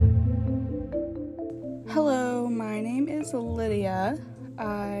Hello, my name is Lydia.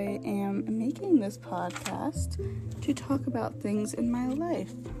 I am making this podcast to talk about things in my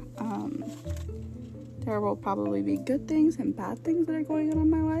life. There will probably be good things and bad things that are going on in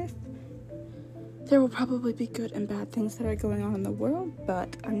my life. There will probably be good and bad things that are going on in the world,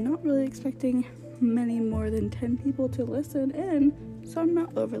 but I'm not really expecting many more than 10 people to listen in, so I'm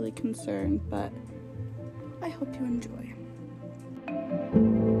not overly concerned, but I hope you enjoy.